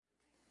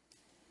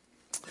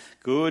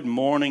Good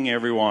morning,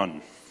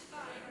 everyone.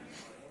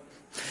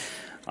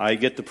 I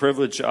get the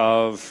privilege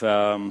of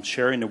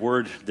sharing the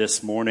word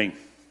this morning.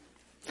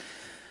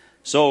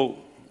 So,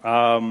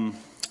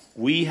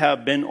 we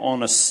have been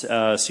on a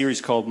series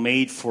called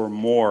Made for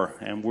More,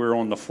 and we're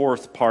on the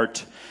fourth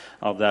part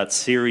of that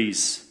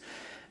series.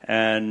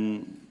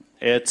 And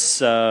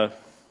it's, I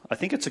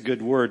think it's a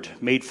good word,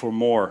 made for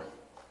more.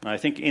 I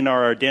think in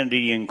our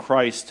identity in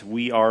Christ,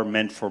 we are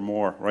meant for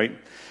more, right?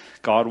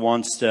 God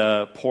wants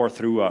to pour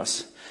through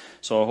us.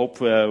 So I hope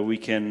we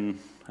can,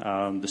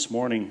 this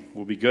morning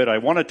will be good. I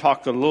want to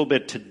talk a little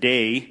bit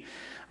today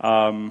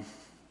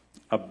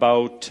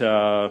about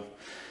the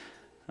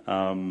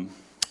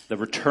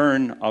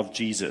return of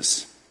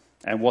Jesus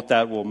and what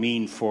that will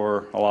mean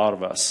for a lot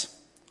of us.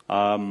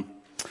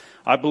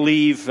 I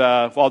believe,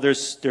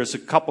 there's a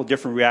couple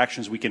different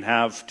reactions we can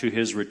have to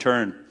his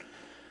return.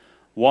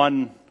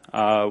 One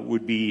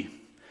would be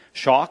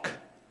shock,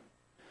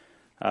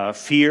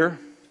 fear,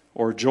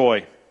 or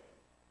joy.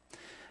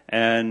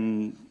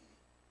 And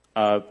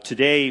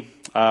today,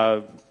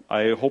 I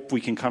hope we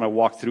can kind of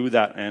walk through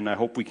that, and I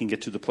hope we can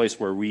get to the place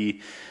where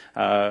we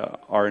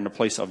are in a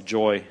place of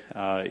joy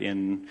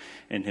in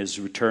his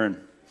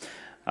return.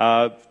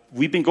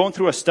 We've been going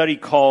through a study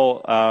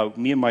called,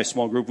 me and my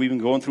small group, we've been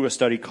going through a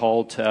study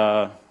called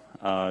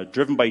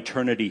Driven by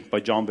Eternity by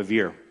John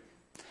Bevere.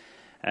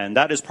 And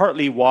that is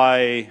partly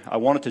why I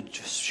wanted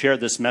to share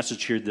this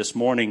message here this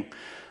morning.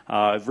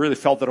 I've really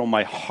felt it on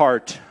my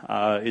heart.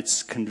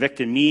 It's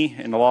convicted me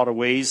in a lot of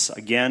ways,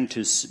 again,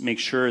 to make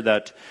sure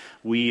that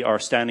we are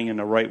standing in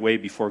the right way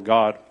before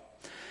God.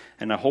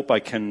 And I hope I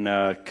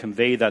can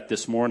convey that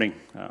this morning,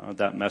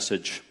 that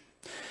message.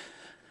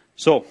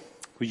 So,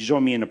 would you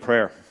join me in a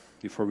prayer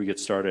before we get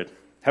started?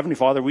 Heavenly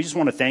Father, we just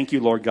want to thank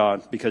you, Lord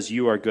God, because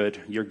you are good.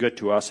 You're good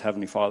to us,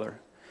 Heavenly Father.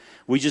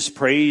 We just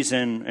praise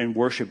and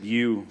worship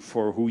you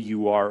for who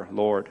you are,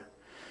 Lord.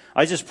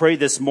 I just pray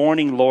this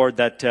morning, Lord,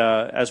 that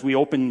as we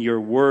open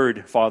your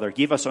word, Father,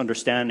 give us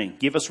understanding.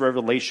 Give us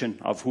revelation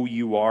of who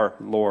you are,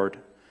 Lord.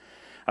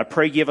 I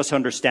pray give us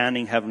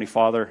understanding, Heavenly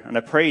Father. And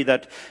I pray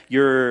that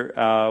your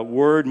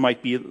word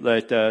might be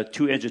like a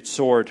two-edged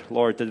sword,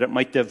 Lord, that it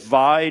might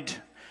divide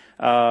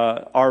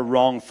our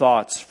wrong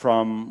thoughts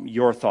from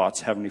your thoughts,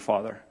 Heavenly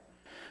Father.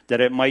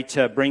 That it might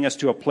bring us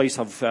to a place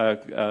of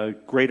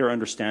greater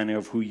understanding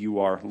of who you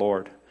are,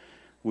 Lord.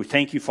 We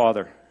thank you,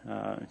 Father.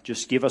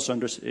 Just give us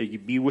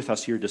be with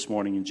us here this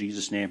morning in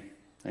Jesus' name.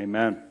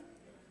 Amen.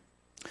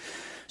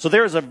 So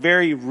there is a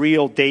very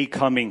real day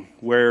coming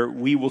where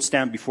we will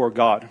stand before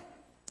God.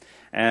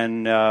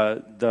 And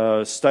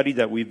the study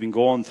that we've been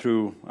going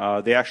through,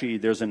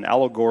 there's an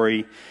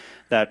allegory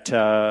that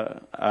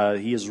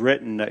he has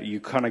written that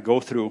you kind of go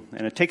through.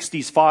 And it takes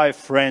these 5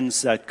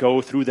 friends that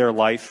go through their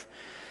life.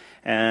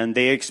 And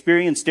they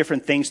experience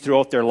different things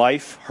throughout their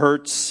life,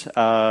 hurts,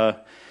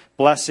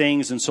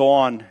 blessings, and so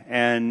on.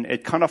 And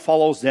it kind of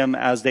follows them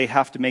as they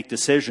have to make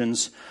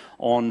decisions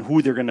on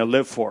who they're going to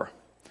live for.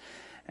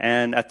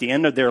 And at the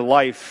end of their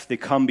life, they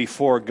come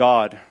before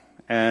God,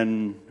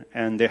 and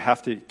they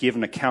have to give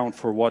an account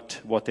for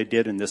what they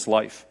did in this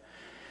life.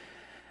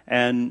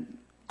 And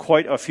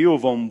quite a few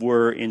of them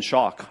were in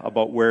shock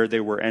about where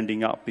they were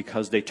ending up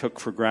because they took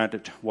for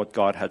granted what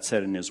God had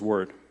said in his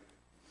word.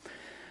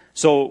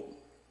 So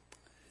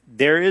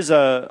there is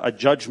a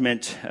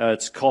judgment,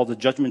 it's called the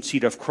judgment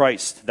seat of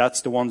Christ. That's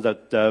the one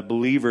that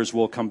believers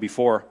will come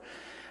before.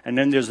 And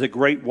then there's the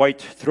great white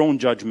throne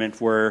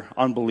judgment where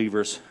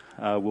unbelievers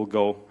will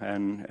go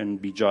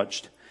and be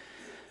judged.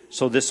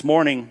 So this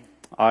morning,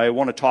 I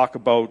want to talk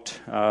about,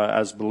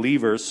 as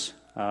believers,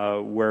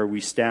 where we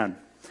stand.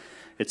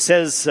 It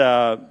says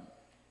that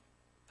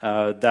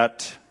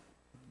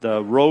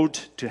the road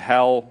to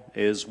hell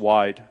is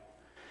wide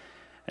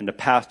and the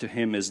path to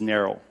him is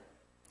narrow.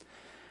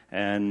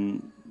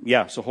 And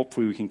so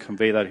hopefully we can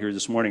convey that here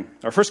this morning.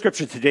 Our first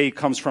scripture today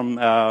comes from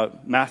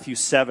Matthew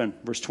 7,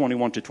 verse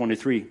 21 to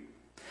 23.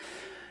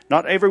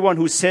 Not everyone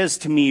who says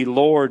to me,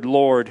 Lord,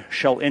 Lord,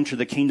 shall enter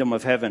the kingdom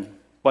of heaven,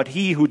 but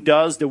he who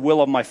does the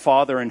will of my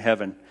Father in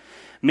heaven.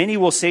 Many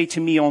will say to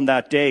me on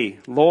that day,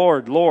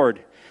 Lord,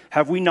 Lord,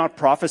 have we not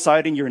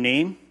prophesied in your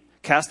name,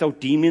 cast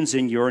out demons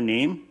in your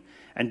name,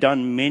 and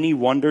done many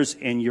wonders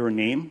in your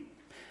name?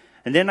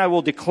 And then I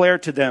will declare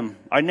to them,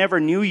 I never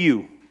knew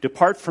you.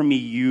 Depart from me,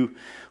 you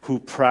who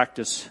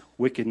practice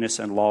wickedness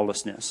and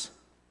lawlessness.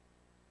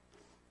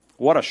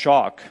 What a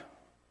shock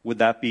would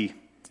that be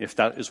if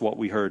that is what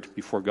we heard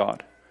before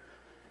God.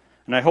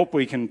 And I hope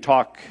we can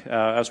talk,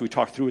 as we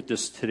talk through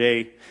this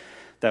today,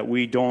 that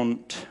we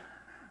don't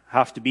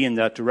have to be in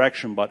that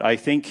direction. But I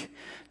think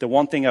the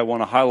one thing I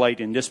want to highlight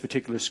in this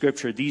particular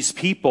scripture, these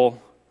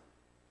people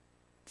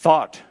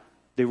thought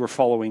they were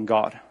following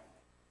God.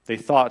 They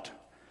thought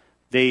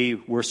they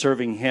were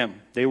serving him.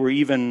 They were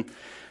even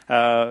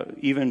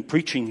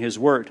preaching his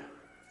word.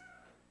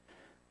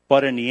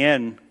 But in the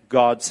end,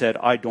 God said,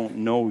 I don't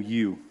know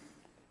you.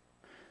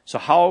 So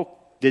how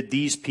did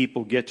these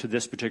people get to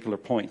this particular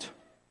point?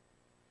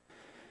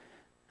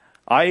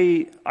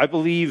 I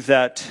believe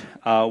that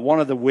one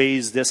of the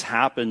ways this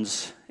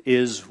happens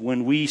is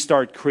when we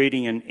start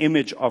creating an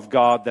image of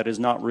God that is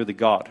not really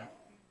God.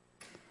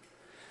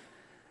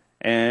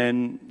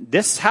 And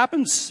this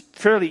happens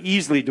fairly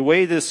easily. The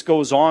way this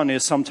goes on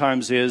is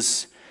sometimes we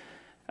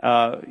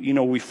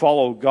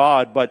follow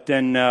God, but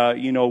then,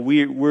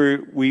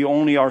 we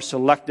only are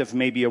selective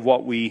maybe of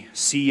what we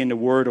see in the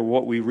Word or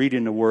what we read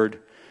in the Word.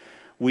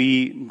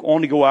 We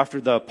only go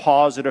after the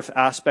positive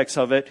aspects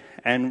of it,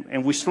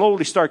 and we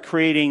slowly start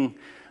creating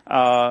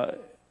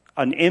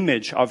an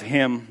image of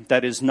Him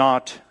that is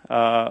not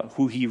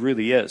who He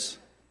really is.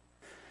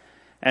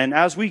 And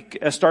as we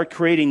start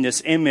creating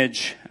this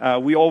image,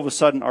 we all of a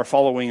sudden are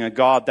following a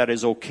God that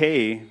is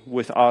okay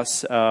with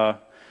us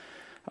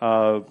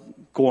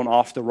going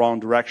off the wrong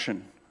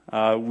direction.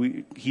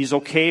 He's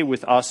okay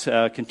with us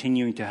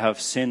continuing to have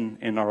sin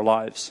in our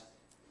lives.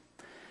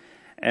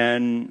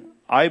 And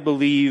I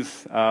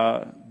believe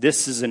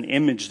this is an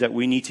image that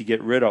we need to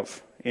get rid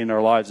of in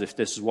our lives if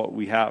this is what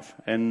we have.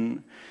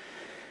 And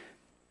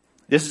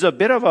this is a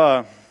bit of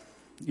a,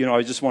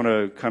 I just want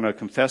to kind of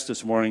confess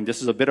this morning,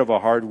 this is a bit of a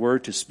hard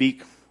word to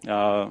speak,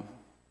 but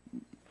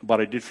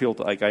I did feel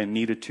like I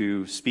needed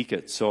to speak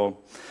it. So,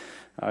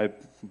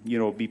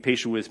 be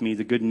patient with me.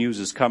 The good news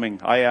is coming.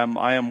 I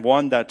am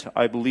one that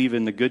I believe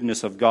in the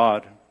goodness of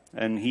God,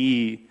 and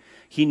He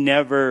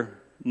never,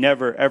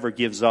 ever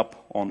gives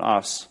up on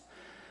us.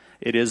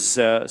 It is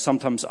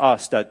sometimes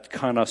us that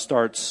kind of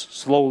starts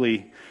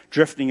slowly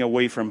drifting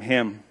away from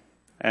Him,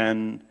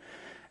 and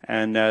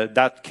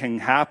that can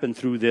happen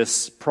through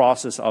this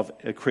process of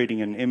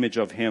creating an image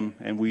of Him,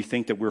 and we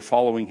think that we're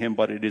following Him,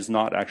 but it is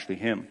not actually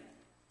Him.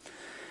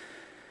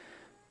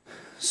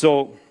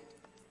 So,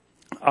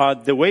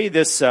 another way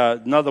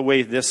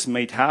this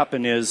might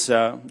happen is,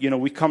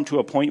 we come to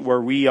a point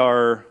where we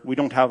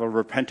don't have a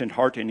repentant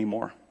heart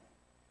anymore.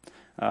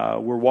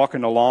 We're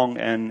walking along,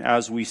 and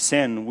as we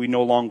sin, we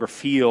no longer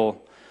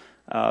feel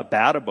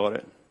bad about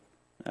it.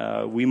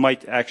 We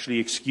might actually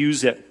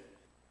excuse it.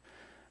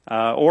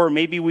 Or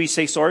maybe we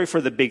say sorry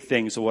for the big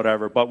things or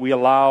whatever, but we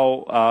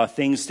allow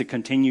things to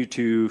continue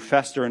to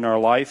fester in our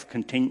life,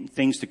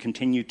 things to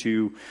continue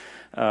to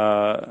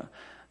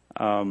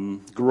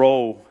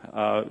grow.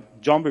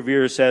 John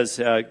Bevere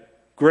says,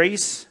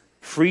 grace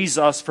frees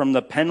us from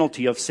the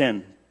penalty of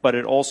sin, but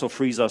it also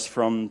frees us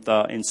from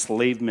the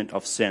enslavement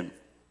of sin.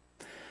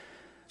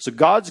 So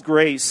God's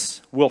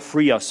grace will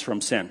free us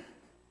from sin.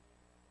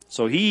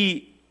 So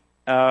He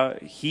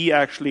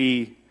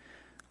actually,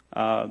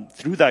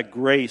 through that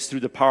grace,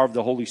 through the power of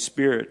the Holy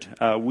Spirit,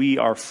 we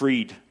are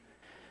freed.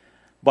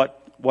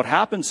 But what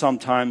happens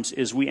sometimes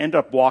is we end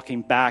up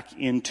walking back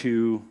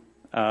into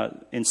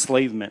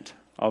enslavement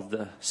of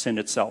the sin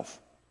itself.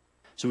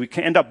 So we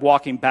can end up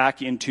walking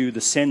back into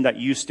the sin that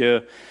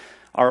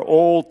our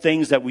old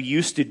things that we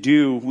used to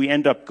do, we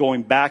end up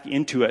going back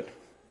into it.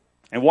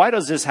 And why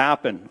does this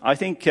happen? I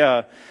think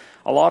a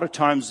lot of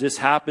times this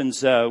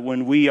happens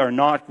when we are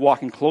not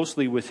walking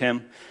closely with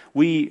Him.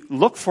 We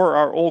look for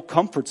our old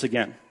comforts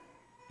again.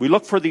 We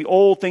look for the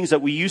old things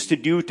that we used to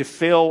do to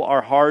fill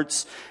our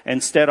hearts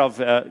instead of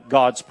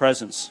God's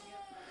presence.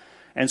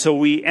 And so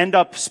we end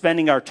up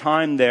spending our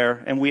time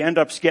there, and we end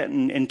up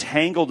getting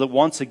entangled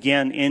once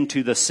again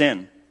into the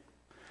sin.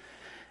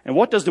 And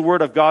what does the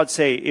Word of God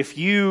say? If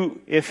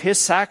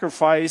His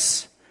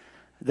sacrifice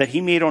that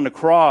He made on the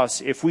cross,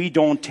 if we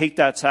don't take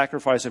that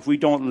sacrifice, if we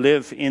don't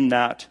live in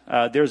that,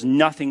 there's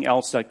nothing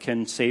else that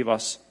can save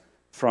us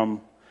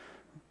from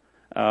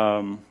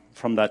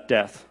that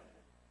death.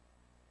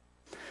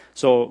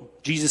 So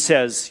Jesus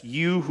says,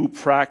 you who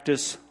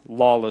practice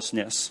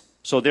lawlessness.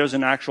 So there's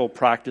an actual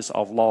practice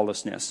of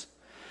lawlessness.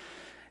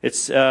 I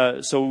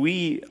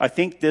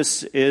think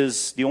this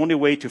is the only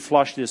way to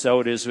flush this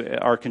out is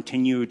our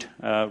continued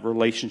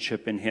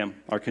relationship in Him,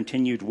 our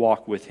continued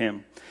walk with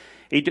Him.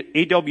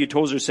 A.W.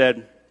 Tozer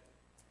said,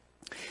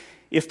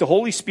 if the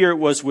Holy Spirit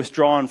was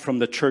withdrawn from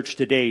the church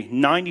today,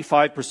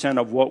 95%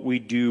 of what we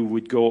do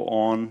would go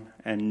on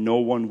and no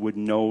one would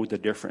know the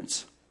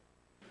difference.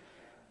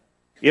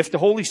 If the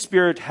Holy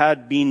Spirit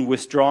had been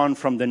withdrawn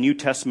from the New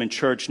Testament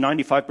church,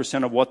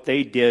 95% of what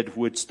they did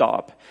would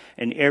stop,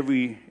 and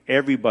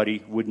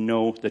everybody would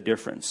know the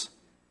difference.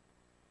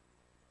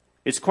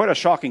 It's quite a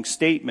shocking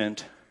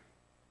statement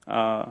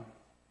that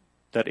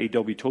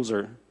A.W.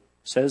 Tozer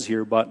says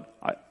here, but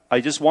I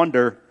just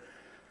wonder,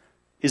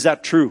 is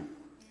that true?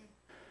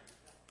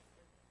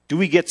 Do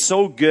we get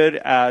so good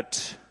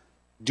at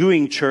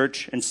doing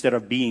church instead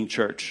of being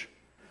church?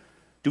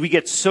 Do we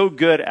get so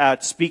good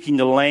at speaking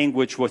the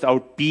language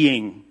without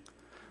being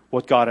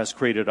what God has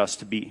created us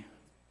to be?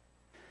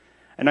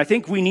 And I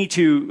think we need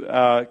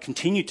to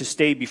continue to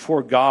stay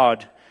before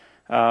God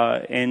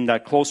in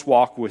that close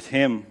walk with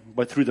Him,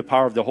 but through the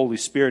power of the Holy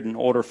Spirit in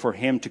order for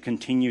Him to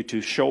continue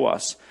to show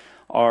us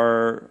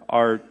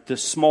the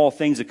small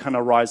things that kind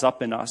of rise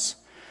up in us.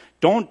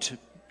 Don't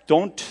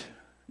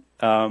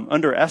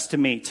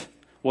underestimate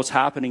what's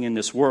happening in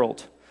this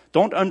world.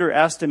 Don't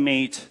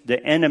underestimate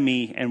the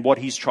enemy and what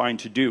he's trying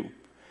to do.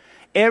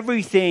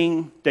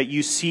 Everything that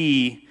you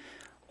see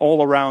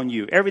all around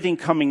you, everything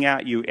coming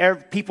at you,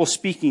 people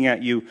speaking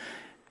at you,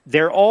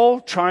 they're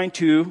all trying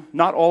to,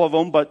 not all of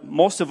them, but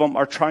most of them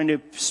are trying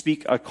to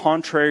speak a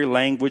contrary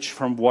language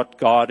from what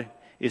God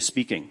is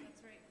speaking.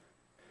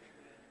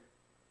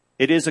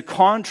 It is a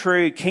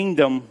contrary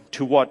kingdom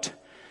to what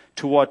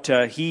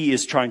he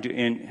is trying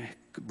to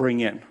bring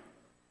in.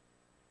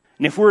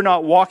 And if we're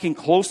not walking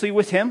closely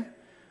with him,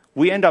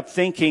 we end up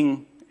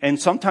thinking, and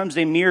sometimes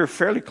they mirror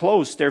fairly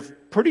close. They're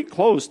pretty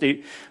close.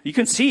 You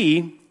can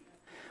see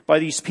by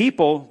these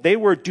people, they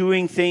were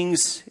doing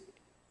things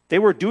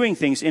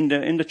in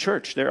the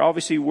church. They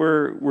obviously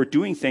were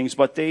doing things,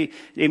 but they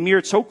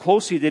mirrored so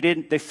closely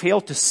they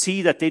failed to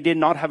see that they did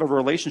not have a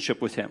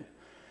relationship with him.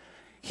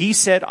 He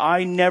said,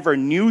 I never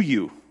knew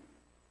you.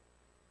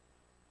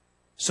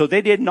 So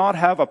they did not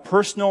have a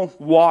personal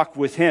walk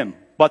with him,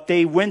 but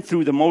they went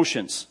through the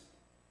motions.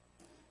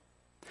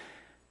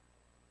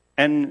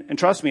 And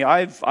trust me,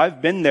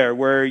 I've been there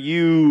where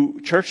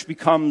church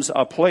becomes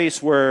a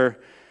place where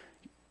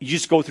you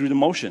just go through the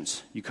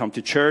motions. You come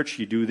to church,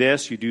 you do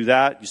this, you do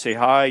that, you say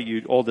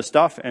hi, all the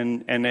stuff,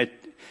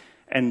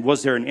 and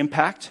was there an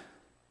impact?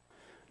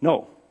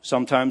 No.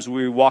 Sometimes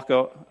we walk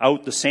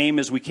out the same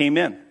as we came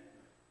in.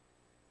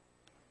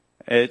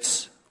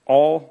 It's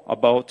all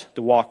about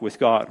the walk with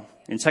God.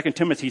 In 2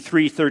 Timothy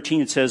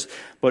 3:13 it says,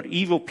 but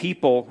evil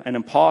people and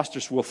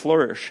impostors will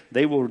flourish.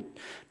 They will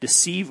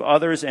deceive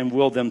others and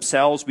will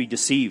themselves be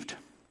deceived.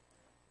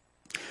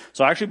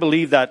 So I actually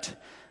believe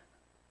that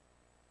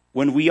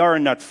when we are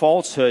in that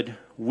falsehood,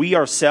 we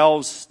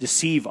ourselves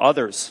deceive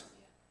others.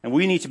 And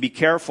we need to be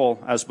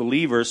careful as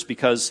believers,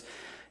 because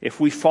if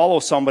we follow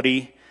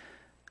somebody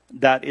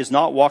that is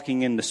not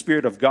walking in the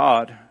Spirit of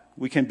God,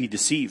 we can be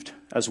deceived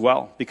as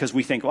well. Because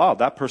we think, wow,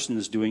 that person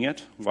is doing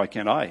it. Why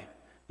can't I?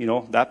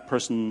 That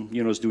person,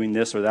 is doing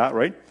this or that,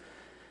 right?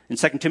 In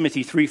 2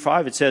 Timothy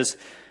 3:5 it says,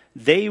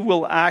 they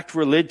will act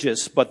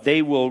religious, but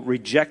they will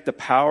reject the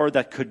power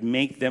that could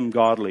make them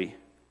godly.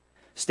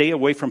 Stay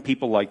away from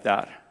people like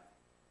that.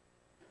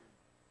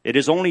 It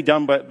is only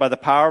done by the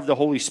power of the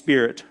Holy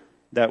Spirit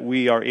that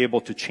we are able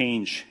to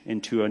change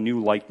into a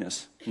new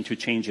likeness, and to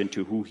change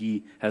into who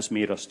he has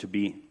made us to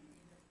be.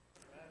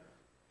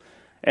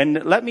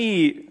 And let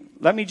me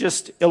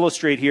just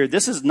illustrate here.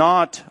 This is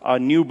not a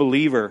new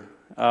believer,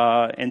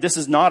 and this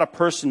is not a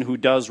person who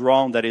does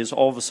wrong that is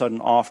all of a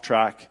sudden off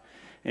track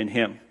in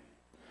him.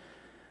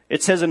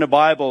 It says in the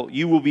Bible,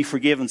 you will be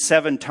forgiven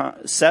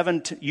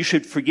you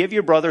should forgive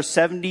your brother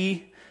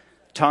 70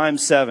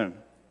 times 7.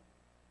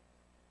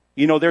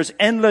 There's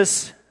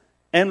endless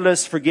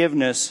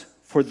forgiveness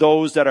for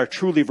those that are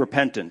truly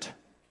repentant.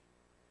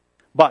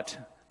 But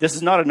this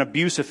is not an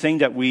abusive thing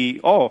that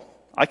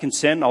I can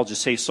sin, I'll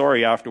just say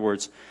sorry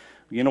afterwards.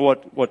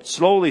 What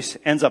slowly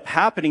ends up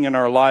happening in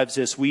our lives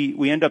is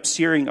we end up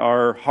searing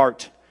our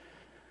heart.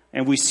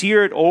 And we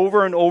sear it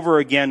over and over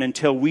again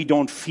until we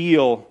don't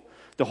feel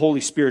the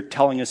Holy Spirit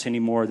telling us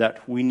anymore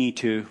that we need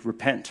to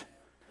repent.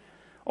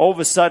 All of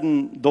a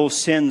sudden, those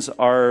sins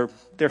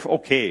they're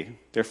okay.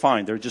 They're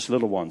fine. They're just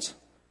little ones.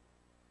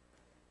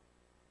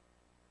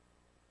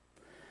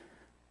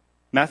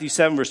 Matthew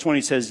 7 verse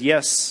 20 says,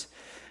 yes,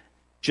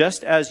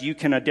 just as you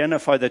can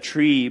identify the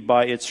tree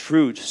by its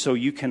fruit, so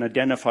you can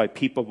identify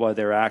people by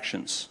their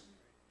actions.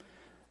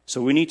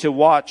 So we need to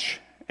watch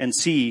and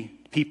see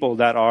people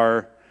that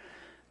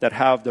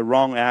have the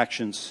wrong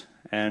actions,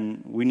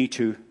 and we need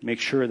to make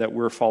sure that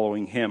we're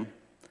following him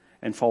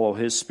and follow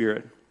his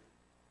Spirit.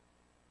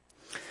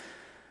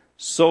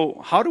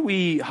 So how do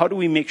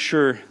we make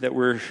sure that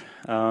we're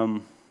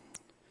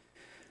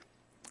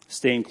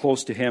staying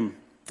close to him?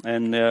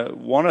 And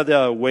one of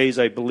the ways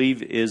I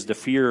believe is the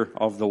fear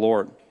of the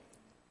Lord.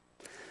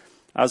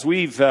 As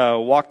we've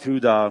walked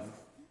through the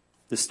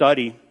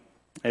study,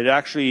 it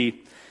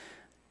actually,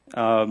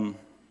 and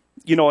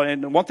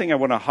one thing I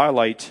want to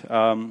highlight,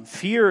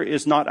 fear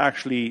is not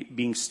actually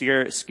being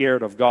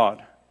scared of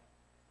God.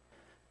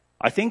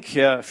 I think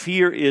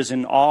fear is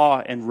an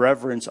awe and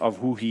reverence of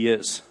who he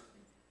is.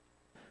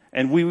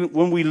 And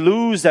when we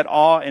lose that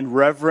awe and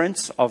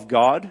reverence of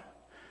God,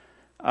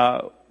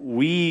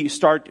 we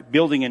start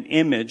building an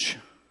image,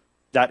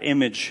 that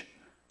image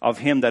of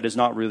him that is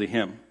not really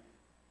him.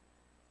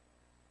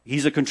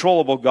 He's a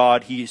controllable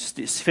God. He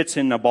fits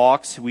in a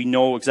box. We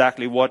know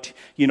exactly what,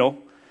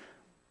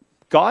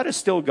 God is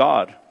still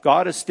God.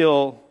 God is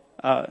still,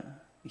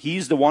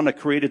 he's the one that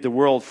created the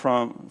world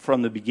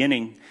from the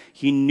beginning.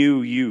 He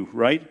knew you,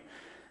 right?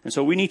 And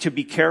so we need to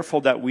be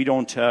careful that we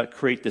don't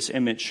create this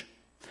image.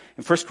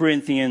 In 1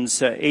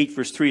 Corinthians 8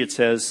 verse 3 it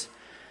says,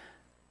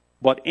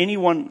 But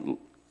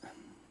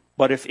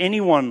if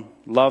anyone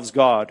loves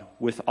God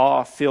with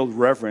awe-filled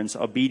reverence,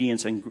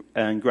 obedience,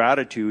 and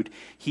gratitude,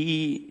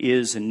 he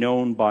is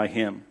known by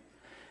him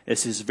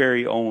as his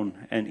very own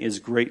and is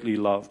greatly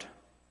loved.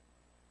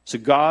 So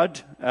God,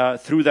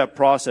 through that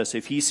process,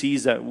 if he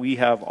sees that we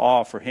have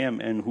awe for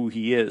him and who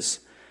he is,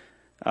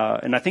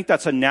 and I think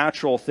that's a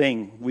natural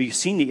thing. We've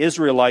seen the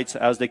Israelites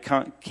as they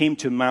came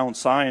to Mount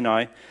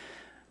Sinai,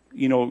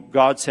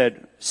 God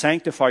said,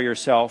 sanctify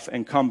yourself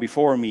and come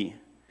before me.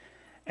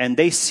 And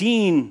they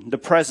seen the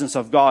presence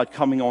of God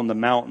coming on the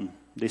mountain.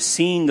 They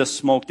seen the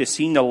smoke, they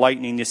seen the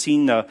lightning, they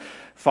seen the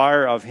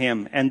fire of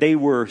him, and they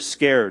were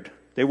scared.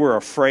 They were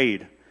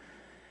afraid.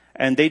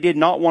 And they did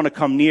not want to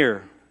come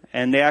near.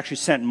 And they actually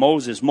sent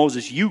Moses,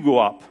 Moses, you go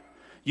up.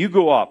 You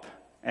go up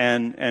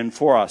and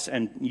for us.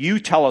 And you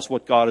tell us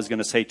what God is going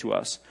to say to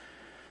us.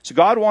 So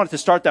God wanted to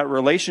start that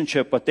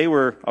relationship, but they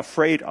were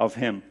afraid of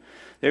him.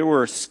 They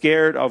were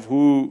scared of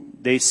who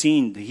they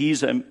seen.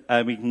 He's a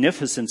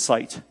magnificent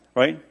sight,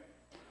 right?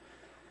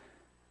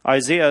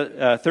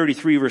 Isaiah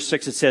 33 verse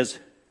 6, it says,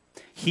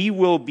 he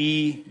will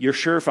be your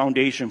sure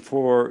foundation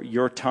for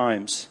your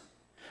times,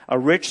 a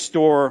rich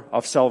store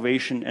of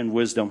salvation and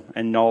wisdom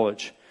and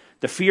knowledge.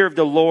 The fear of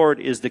the Lord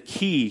is the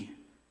key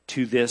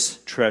to this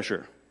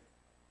treasure.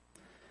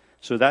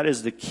 So that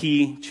is the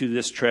key to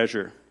this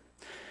treasure.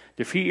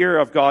 The fear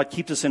of God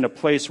keeps us in a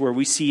place where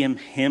we see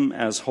him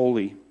as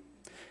holy.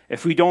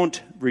 If we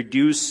don't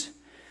reduce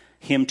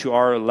him to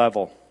our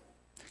level,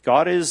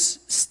 God is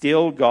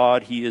still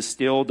God. He is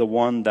still the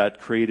one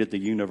that created the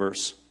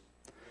universe.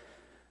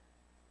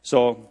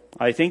 So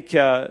I think,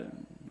 I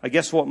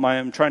guess what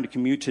I'm trying to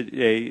communicate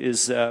today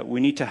is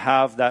we need to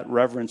have that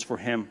reverence for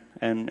him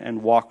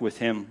and walk with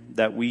him,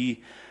 that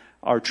we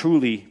are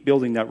truly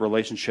building that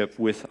relationship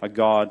with a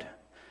God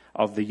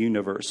of the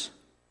universe.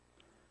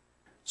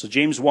 So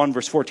James 1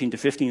 verse 14 to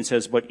 15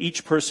 says, but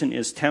each person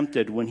is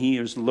tempted when he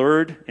is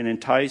lured and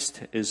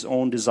enticed his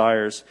own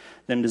desires.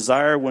 Then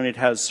desire, when it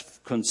has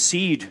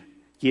conceived,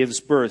 gives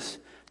birth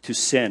to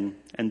sin.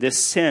 And this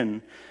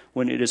sin,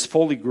 when it is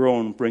fully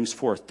grown, brings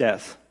forth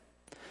death.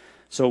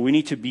 So we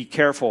need to be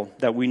careful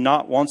that we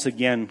not once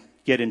again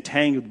get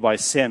entangled by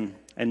sin,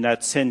 and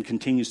that sin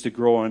continues to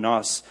grow in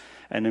us,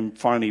 and then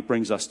finally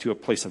brings us to a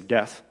place of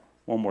death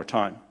one more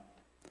time.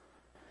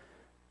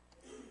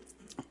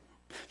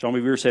 John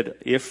Bevere said,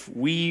 if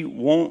we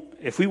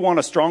want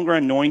a stronger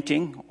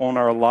anointing on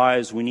our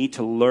lives, we need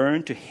to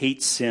learn to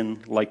hate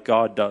sin like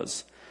God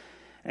does.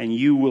 And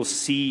you will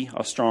see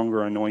a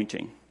stronger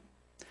anointing.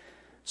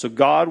 So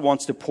God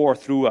wants to pour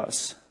through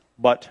us,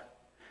 but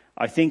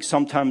I think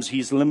sometimes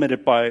he's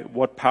limited by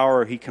what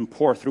power he can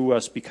pour through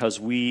us because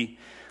we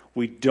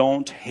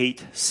don't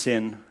hate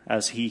sin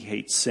as he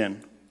hates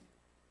sin.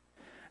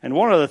 And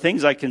one of the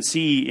things I can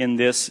see in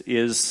this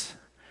is,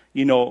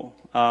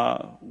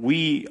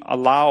 we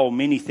allow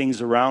many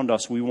things around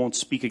us. We won't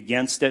speak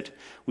against it.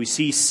 We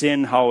see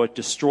sin, how it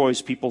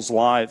destroys people's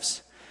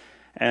lives.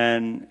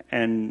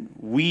 And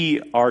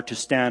we are to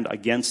stand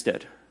against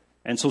it.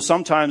 And so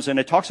sometimes, and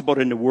it talks about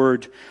in the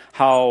Word,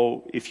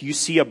 how if you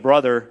see a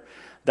brother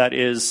that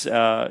is,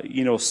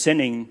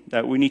 sinning,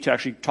 that we need to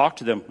actually talk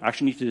to them.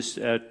 Actually need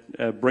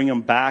to bring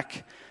them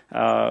back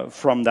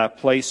from that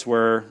place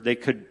where they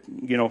could,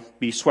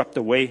 be swept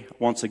away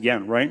once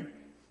again, right?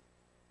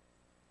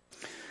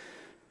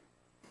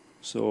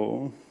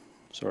 So,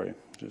 sorry,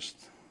 just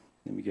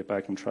let me get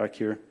back on track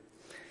here.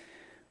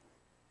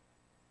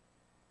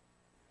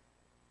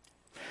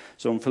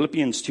 So in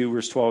Philippians 2,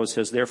 verse 12, it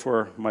says,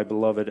 therefore, my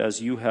beloved,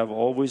 as you have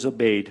always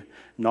obeyed,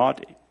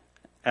 not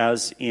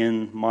as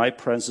in my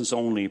presence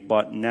only,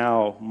 but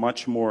now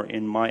much more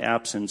in my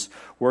absence,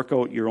 work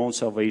out your own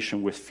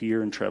salvation with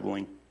fear and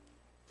trembling.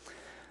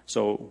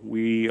 So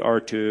we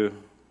are to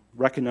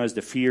recognize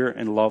the fear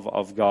and love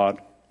of God.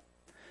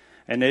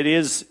 And it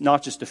is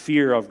not just the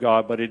fear of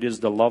God, but it is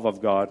the love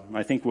of God.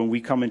 I think when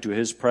we come into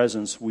his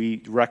presence,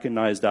 we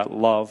recognize that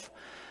love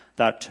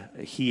that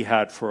he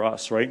had for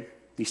us, right?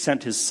 He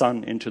sent his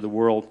son into the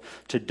world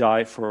to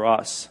die for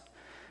us.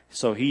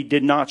 So he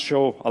did not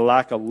show a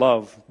lack of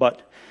love,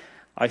 but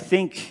I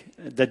think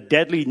the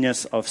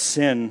deadliness of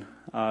sin,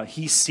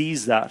 he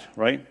sees that,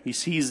 right? He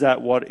sees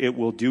that what it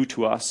will do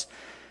to us,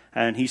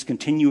 and he's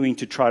continuing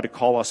to try to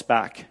call us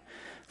back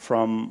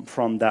from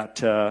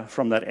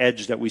that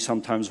edge that we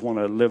sometimes want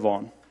to live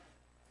on.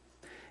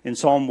 In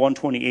Psalm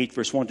 128,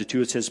 verse 1 to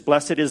 2, it says,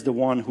 blessed is the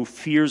one who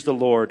fears the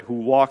Lord, who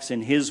walks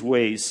in his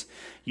ways.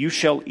 You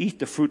shall eat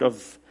the fruit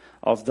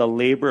of the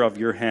labor of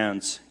your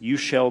hands. You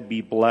shall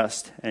be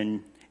blessed,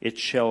 and it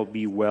shall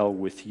be well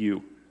with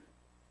you.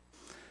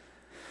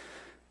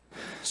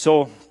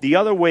 So the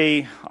other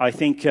way I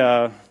think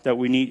that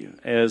we need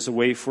as a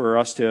way for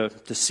us to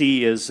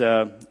see is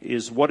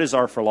what is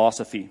our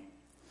philosophy.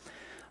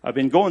 I've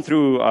been going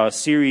through a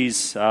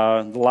series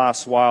the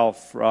last while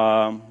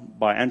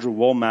by Andrew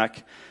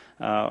Womack,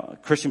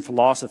 Christian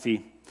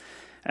philosophy,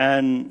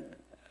 and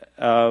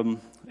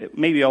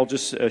maybe I'll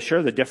just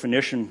share the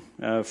definition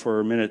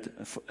for a minute.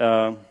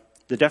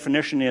 The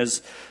definition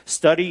is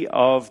study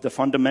of the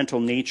fundamental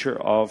nature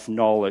of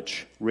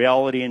knowledge,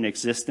 reality and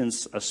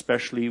existence,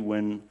 especially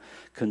when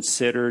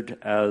considered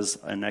as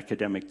an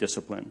academic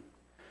discipline.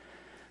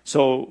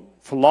 So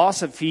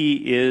philosophy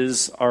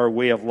is our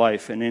way of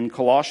life. And in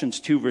Colossians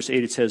 2, verse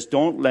 8, it says,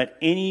 don't let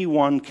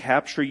anyone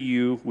capture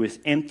you with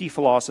empty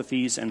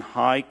philosophies and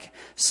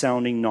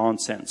high-sounding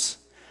nonsense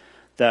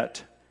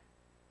that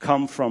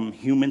come from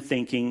human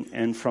thinking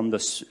and from the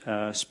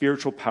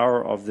spiritual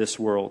power of this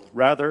world,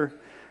 rather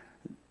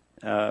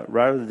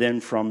than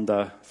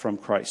from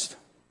Christ.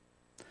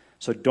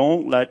 So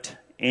don't let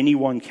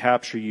anyone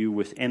capture you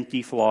with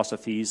empty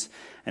philosophies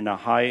and a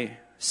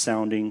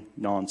high-sounding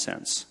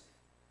nonsense.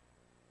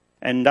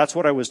 And that's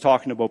what I was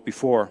talking about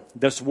before.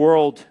 This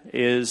world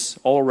is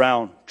all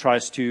around,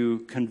 tries to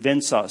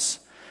convince us.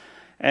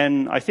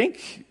 And I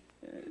think,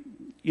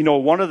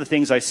 one of the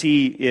things I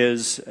see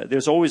is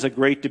there's always a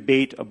great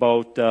debate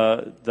about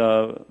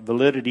the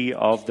validity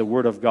of the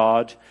Word of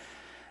God.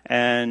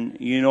 And,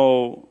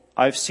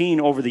 I've seen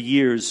over the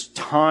years,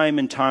 time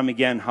and time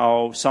again,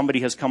 how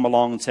somebody has come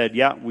along and said,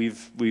 yeah, we've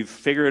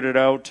figured it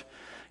out.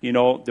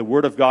 The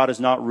Word of God is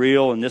not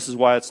real, and this is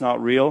why it's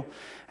not real.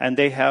 And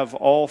they have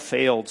all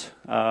failed.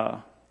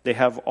 They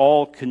have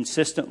all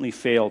consistently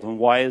failed. And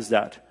why is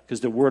that? Because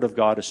the Word of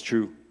God is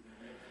true.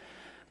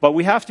 But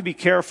we have to be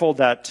careful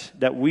that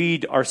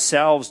we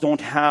ourselves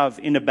don't have,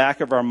 in the back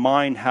of our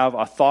mind, have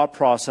a thought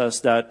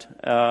process that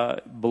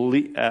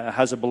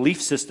has a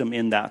belief system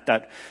in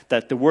that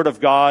the Word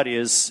of God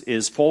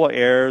is full of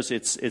errors,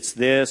 it's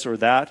this or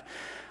that.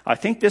 I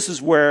think this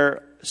is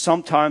where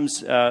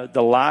sometimes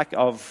the lack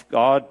of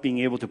God being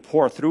able to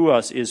pour through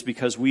us is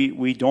because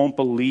we don't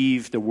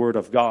believe the Word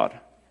of God.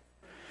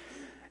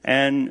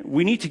 And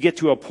we need to get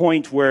to a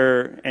point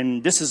where,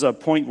 and this is a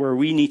point where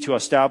we need to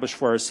establish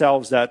for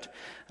ourselves that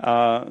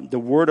the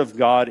Word of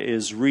God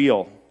is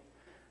real.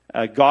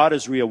 God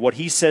is real. What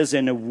He says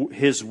in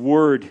His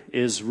Word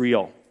is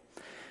real.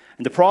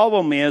 And the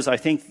problem is, I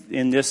think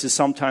in this is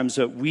sometimes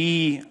that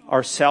we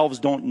ourselves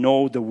don't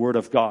know the Word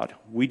of God.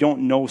 We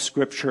don't know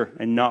Scripture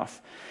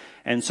enough.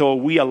 And so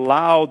we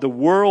allow the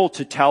world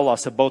to tell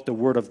us about the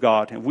Word of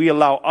God. And we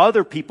allow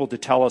other people to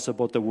tell us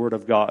about the Word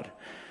of God.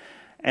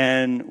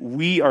 And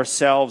we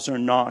ourselves are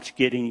not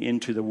getting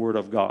into the Word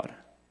of God.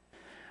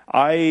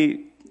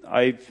 I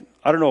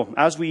don't know,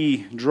 as we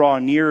draw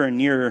nearer and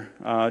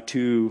nearer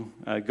to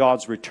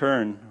God's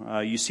return,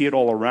 you see it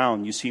all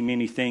around. You see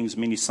many things,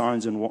 many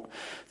signs and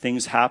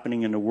things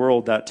happening in the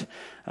world that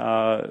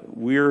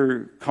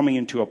we're coming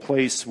into a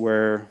place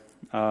where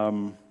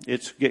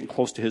it's getting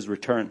close to His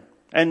return.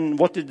 And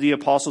what did the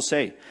apostle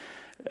say?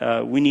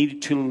 We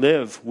need to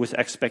live with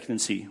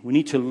expectancy. We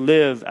need to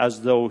live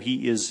as though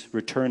He is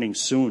returning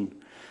soon.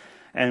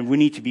 And we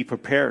need to be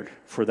prepared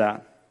for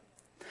that.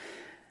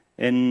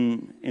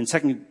 In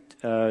 2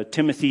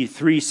 Timothy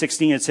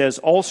 3:16 it says,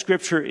 all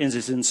Scripture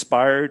is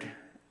inspired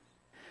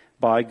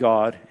by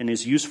God and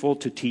is useful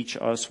to teach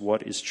us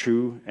what is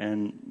true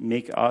and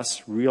make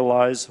us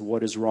realize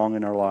what is wrong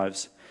in our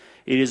lives.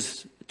 It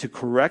is to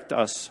correct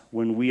us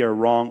when we are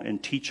wrong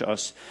and teach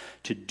us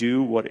to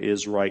do what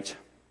is right.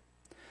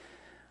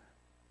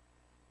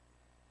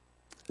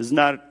 Isn't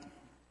that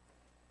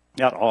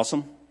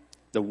awesome?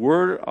 The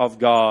Word of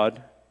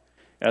God,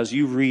 as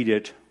you read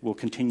it, will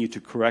continue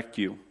to correct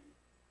you.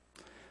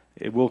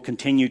 It will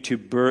continue to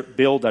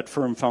build that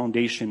firm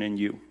foundation in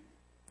you.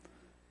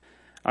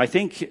 I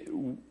think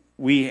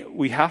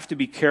we have to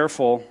be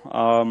careful,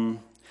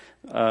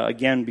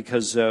 again,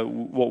 because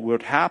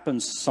what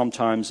happens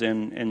sometimes,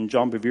 and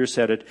John Bevere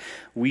said it,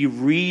 we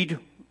read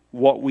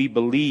what we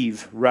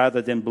believe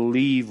rather than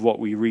believe what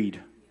we read.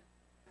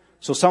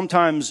 So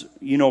sometimes,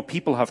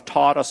 people have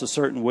taught us a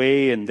certain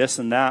way and this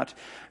and that,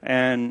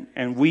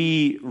 and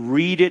we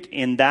read it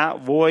in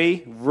that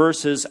way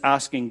versus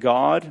asking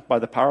God, by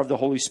the power of the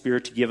Holy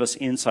Spirit, to give us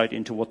insight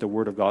into what the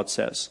Word of God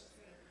says.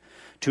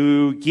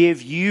 To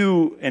give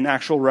you an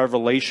actual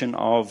revelation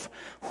of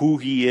who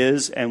He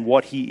is and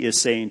what He is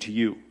saying to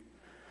you.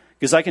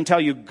 Because I can tell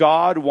you,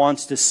 God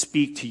wants to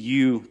speak to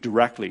you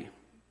directly.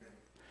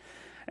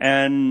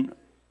 And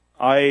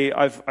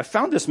I've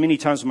found this many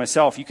times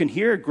myself. You can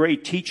hear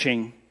great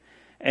teaching,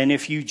 and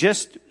if you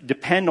just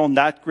depend on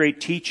that great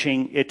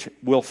teaching, it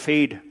will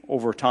fade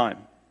over time.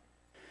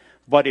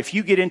 But if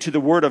you get into the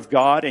Word of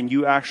God and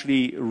you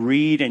actually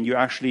read and you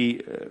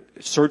actually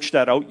search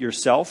that out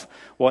yourself,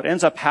 what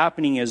ends up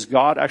happening is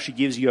God actually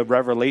gives you a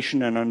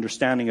revelation and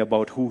understanding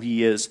about who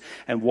He is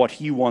and what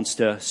He wants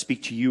to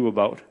speak to you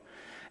about.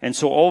 And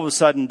so all of a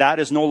sudden, that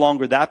is no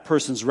longer that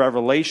person's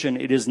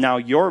revelation. It is now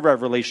your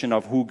revelation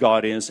of who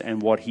God is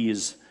and what He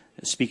is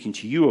speaking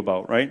to you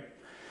about, right?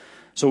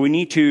 So we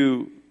need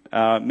to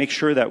make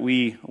sure that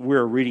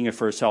we're reading it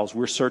for ourselves.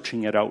 We're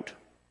searching it out.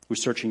 We're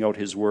searching out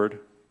His Word.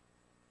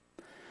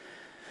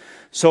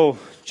 So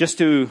just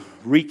to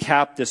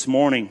recap this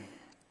morning,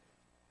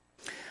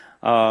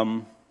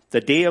 the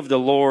day of the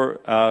Lord,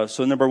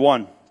 so number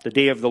one, the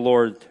day of the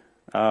Lord,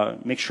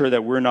 make sure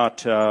that we're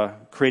not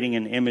creating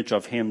an image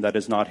of Him that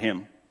is not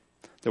Him,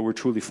 that we're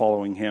truly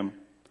following Him.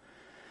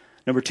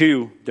 Number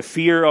two, the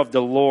fear of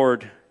the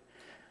Lord.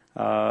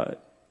 The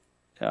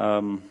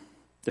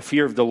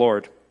fear of the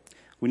Lord.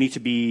 We need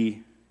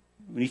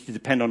to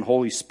depend on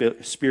Holy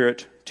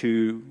Spirit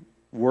to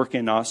work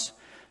in us,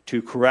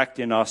 to correct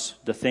in us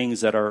the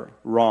things that are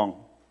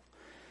wrong.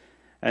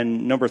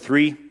 And number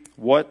three,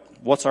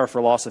 what's our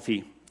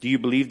philosophy? Do you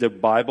believe the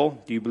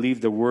Bible? Do you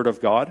believe the Word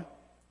of God?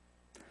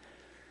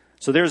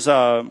 So there's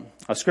a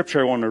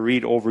scripture I want to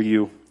read over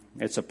you.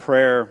 It's a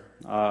prayer.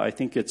 I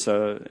think it's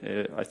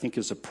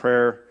a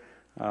prayer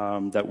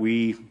that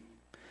we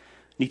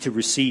need to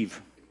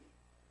receive.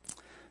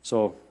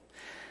 So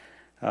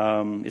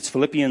It's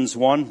Philippians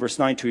 1, verse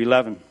 9 to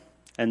 11.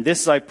 And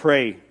this I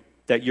pray,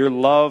 that your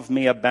love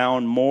may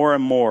abound more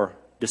and more,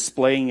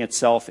 displaying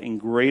itself in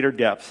greater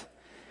depth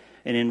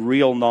and in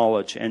real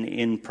knowledge and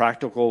in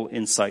practical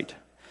insight,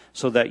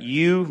 so that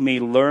you may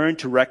learn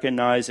to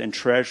recognize and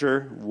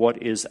treasure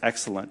what is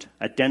excellent,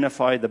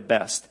 identify the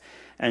best,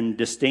 and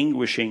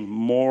distinguishing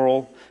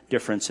moral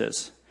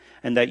differences,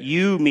 and that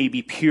you may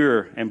be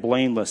pure and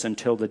blameless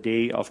until the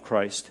day of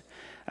Christ,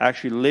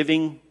 actually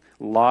living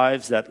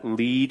lives that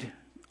lead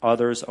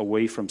others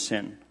away from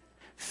sin,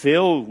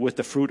 filled with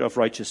the fruit of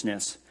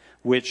righteousness,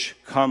 which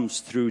comes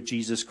through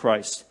Jesus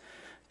Christ,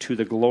 to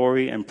the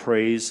glory and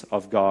praise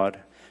of God,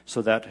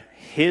 so that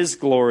his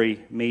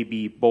glory may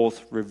be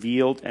both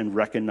revealed and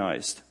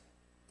recognized.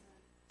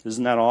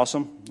 Isn't that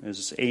awesome?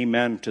 Is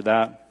amen to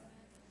that.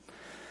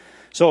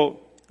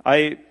 So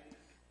maybe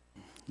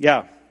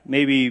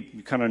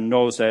you kind of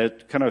knows that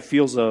it kind of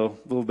feels a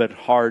little bit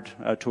hard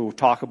to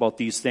talk about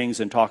these things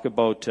and talk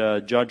about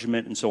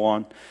judgment and so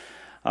on.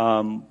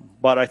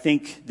 But I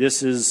think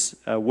this is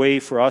a way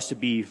for us to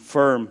be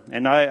firm.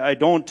 And I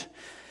don't,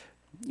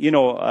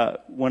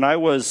 when I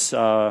was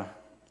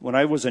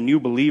a new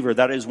believer,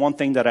 that is one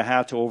thing that I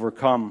had to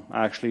overcome.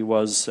 Actually,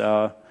 was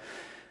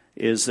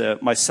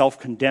my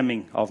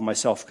self-condemning of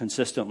myself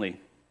consistently.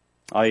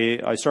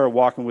 I started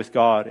walking with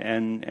God,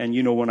 and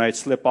when I'd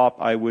slip up,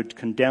 I would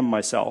condemn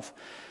myself,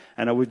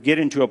 and I would get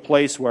into a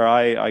place where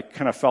I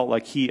kind of felt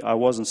like I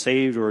wasn't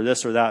saved or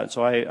this or that.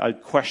 So I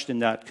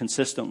questioned that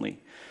consistently.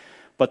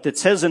 But it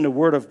says in the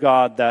Word of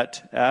God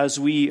that as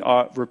we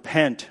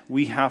repent,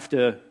 we have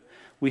to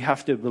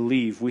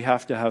believe, we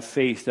have to have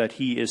faith that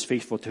He is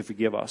faithful to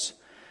forgive us.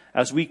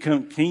 As we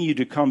continue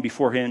to come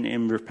before Him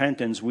in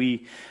repentance,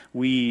 we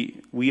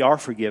are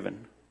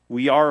forgiven.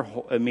 We are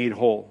made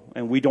whole,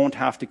 and we don't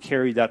have to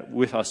carry that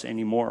with us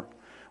anymore.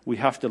 We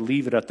have to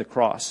leave it at the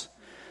cross.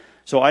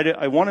 So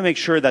I want to make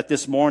sure that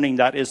this morning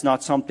that is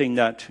not something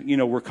that,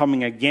 we're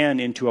coming again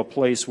into a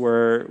place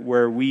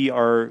where we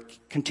are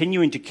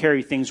continuing to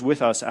carry things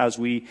with us as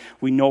we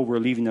know we're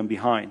leaving them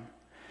behind.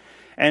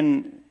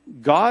 And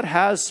God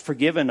has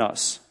forgiven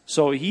us.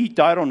 So He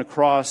died on the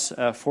cross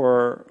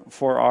for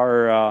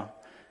our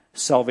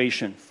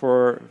salvation,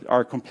 for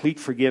our complete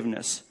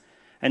forgiveness.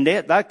 And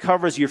that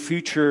covers your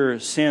future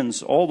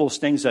sins, all those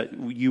things that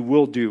you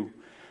will do.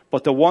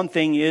 But the one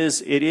thing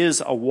is, it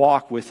is a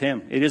walk with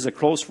Him. It is a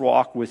close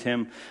walk with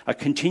Him, a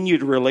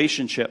continued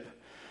relationship.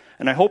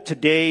 And I hope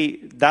today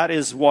that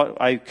is what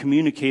I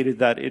communicated,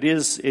 that it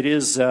is.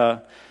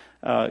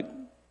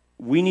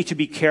 We need to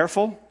be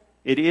careful.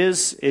 It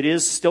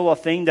is still a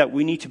thing that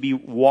we need to be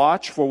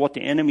watch for what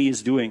the enemy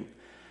is doing.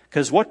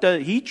 Because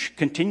he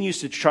continues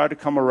to try to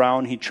come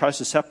around. He tries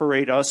to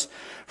separate us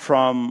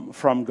from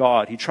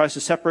God. He tries to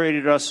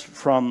separate us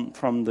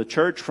from the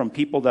church, from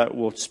people that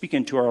will speak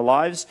into our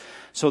lives,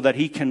 so that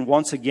he can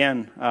once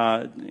again,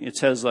 it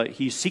says like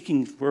he's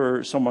seeking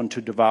for someone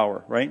to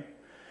devour, right?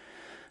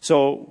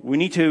 So we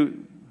need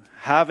to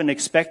have an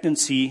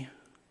expectancy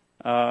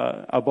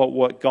about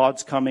what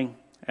God's coming,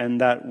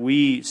 and that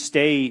we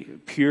stay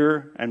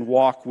pure and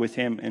walk with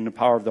Him in the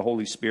power of the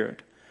Holy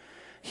Spirit.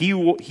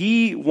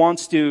 He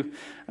wants to,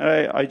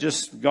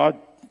 God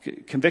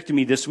convicted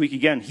me this week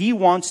again. He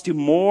wants to,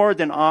 more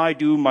than I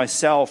do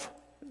myself,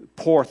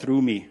 pour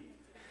through me.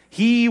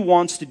 He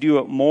wants to do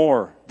it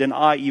more than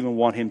I even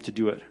want Him to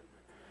do it.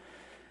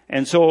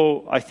 And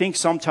so I think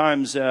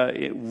sometimes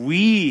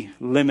we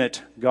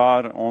limit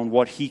God on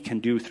what He can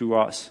do through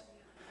us.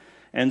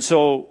 And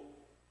so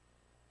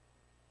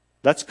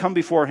let's come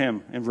before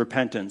Him in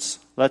repentance.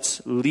 Let's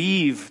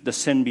leave the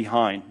sin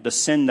behind, the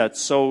sin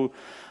that's so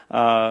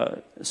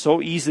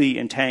easily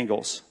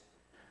entangles.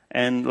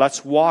 And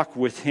let's walk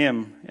with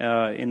Him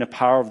in the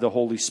power of the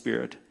Holy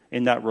Spirit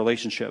in that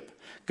relationship.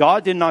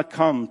 God did not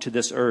come to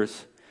this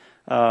earth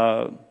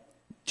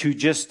to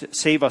just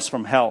save us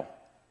from hell.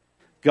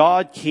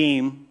 God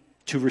came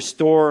to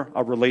restore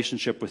a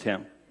relationship with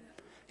Him.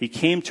 He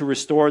came to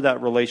restore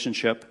that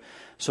relationship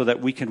so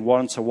that we can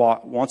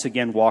once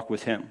again walk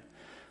with Him.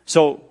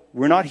 So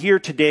we're not here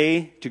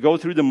today to go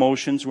through the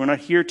motions. We're not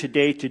here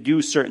today to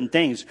do certain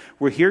things.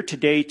 We're here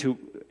today to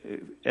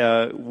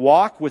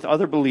walk with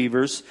other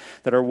believers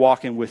that are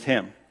walking with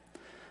Him.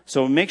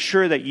 So make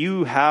sure that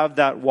you have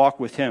that walk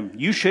with Him.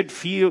 You should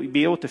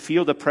be able to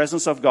feel the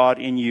presence of God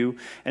in you,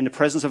 and the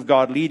presence of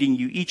God leading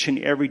you each and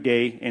every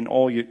day in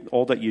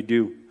all that you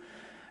do.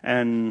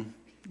 And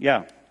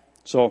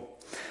so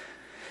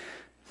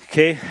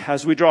okay,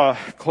 as we draw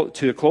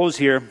to a close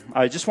here,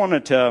 I just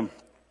wanted to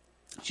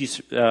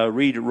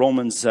read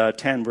Romans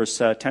 10, verse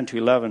 10 to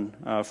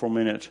 11 for a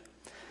minute.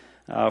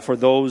 For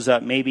those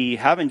that maybe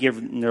haven't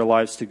given their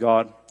lives to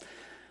God.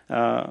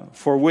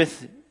 For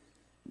with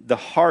the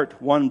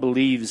heart one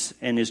believes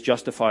and is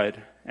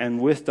justified, and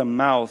with the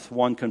mouth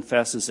one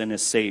confesses and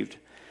is saved.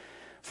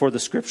 For the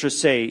scriptures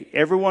say,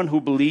 everyone who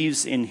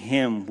believes in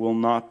Him will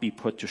not be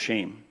put to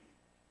shame.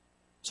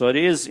 So it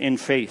is in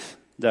faith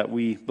that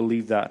we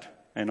believe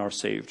that and are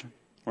saved,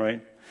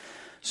 right?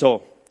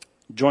 So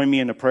join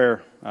me in a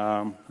prayer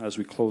as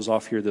we close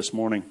off here this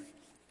morning.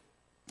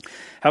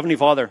 Heavenly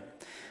Father,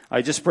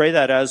 I just pray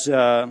that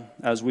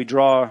as we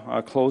draw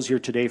a close here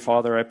today,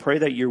 Father, I pray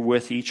that you're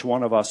with each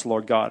one of us,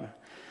 Lord God.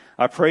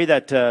 I pray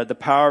that the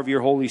power of your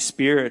Holy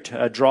Spirit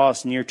draw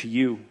us near to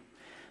you,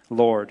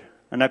 Lord.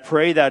 And I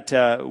pray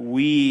that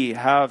we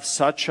have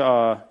such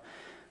a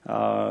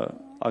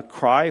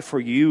cry for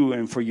you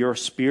and for your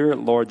Spirit,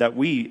 Lord, that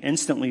we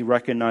instantly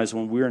recognize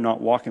when we're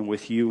not walking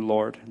with you,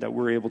 Lord, that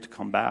we're able to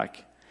come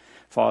back,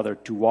 Father,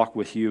 to walk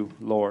with you,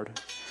 Lord.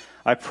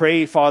 I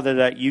pray, Father,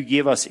 that you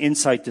give us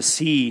insight to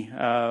see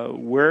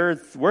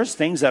where's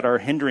things that are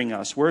hindering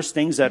us, where's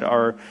things that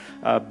are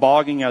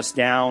bogging us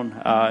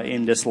down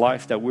in this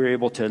life, that we're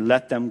able to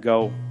let them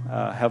go,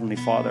 Heavenly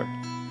Father.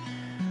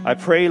 I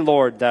pray,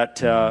 Lord,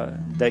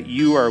 that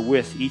you are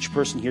with each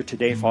person here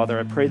today, Father.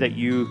 I pray that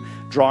you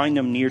drawing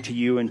them near to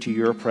you and to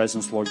your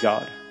presence, Lord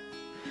God.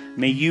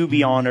 May you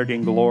be honored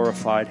and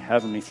glorified,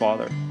 Heavenly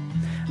Father.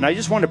 And I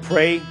just want to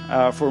pray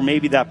for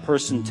maybe that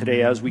person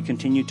today as we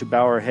continue to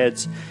bow our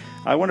heads.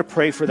 I want to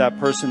pray for that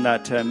person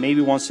that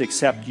maybe wants to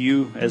accept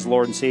you as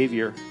Lord and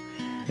Savior.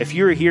 If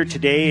you're here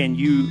today and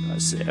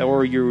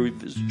or you're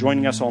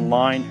joining us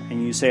online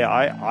and you say,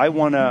 I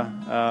want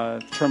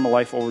to turn my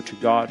life over to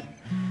God,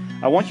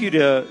 I want you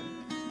to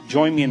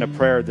join me in a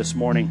prayer this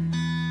morning.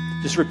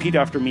 Just repeat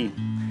after me.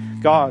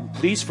 God,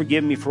 please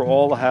forgive me for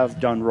all I have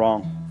done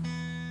wrong.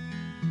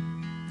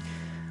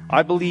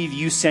 I believe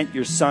you sent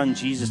your Son,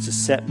 Jesus, to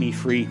set me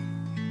free.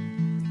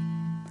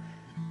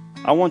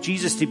 I want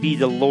Jesus to be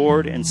the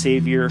Lord and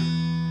Savior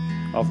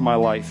of my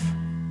life.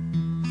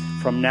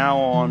 From now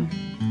on,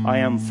 I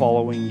am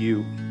following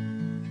you.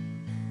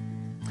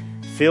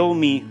 Fill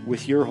me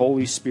with your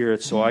Holy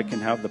Spirit so I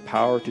can have the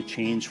power to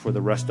change for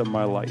the rest of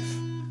my life.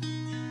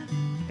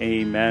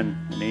 Amen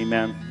and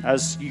amen.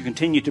 As you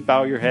continue to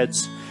bow your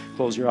heads,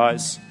 close your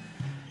eyes.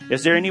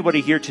 Is there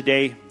anybody here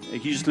today,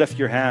 you just lift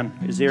your hand,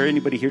 is there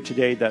anybody here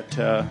today that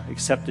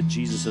accepted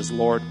Jesus as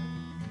Lord?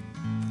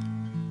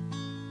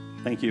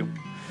 Thank you.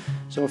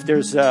 So if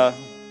there's,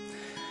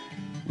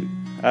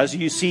 as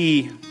you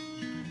see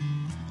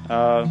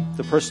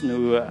the person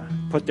who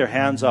put their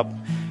hands up,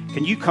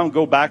 can you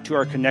go back to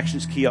our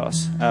connections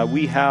kiosk?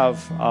 We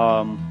have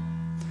a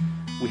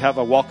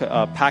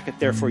packet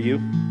there for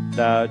you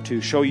to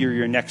show you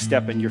your next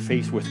step in your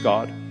faith with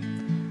God.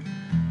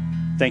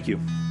 Thank you.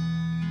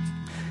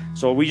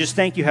 So we just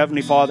thank you,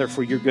 Heavenly Father,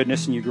 for your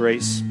goodness and your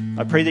grace.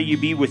 I pray that you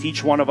be with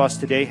each one of us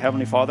today,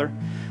 Heavenly Father,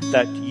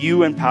 that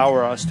you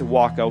empower us to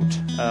walk out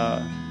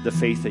the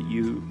faith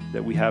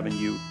that we have in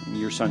you. In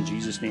your Son,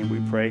 Jesus' name we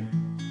pray.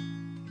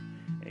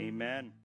 Amen.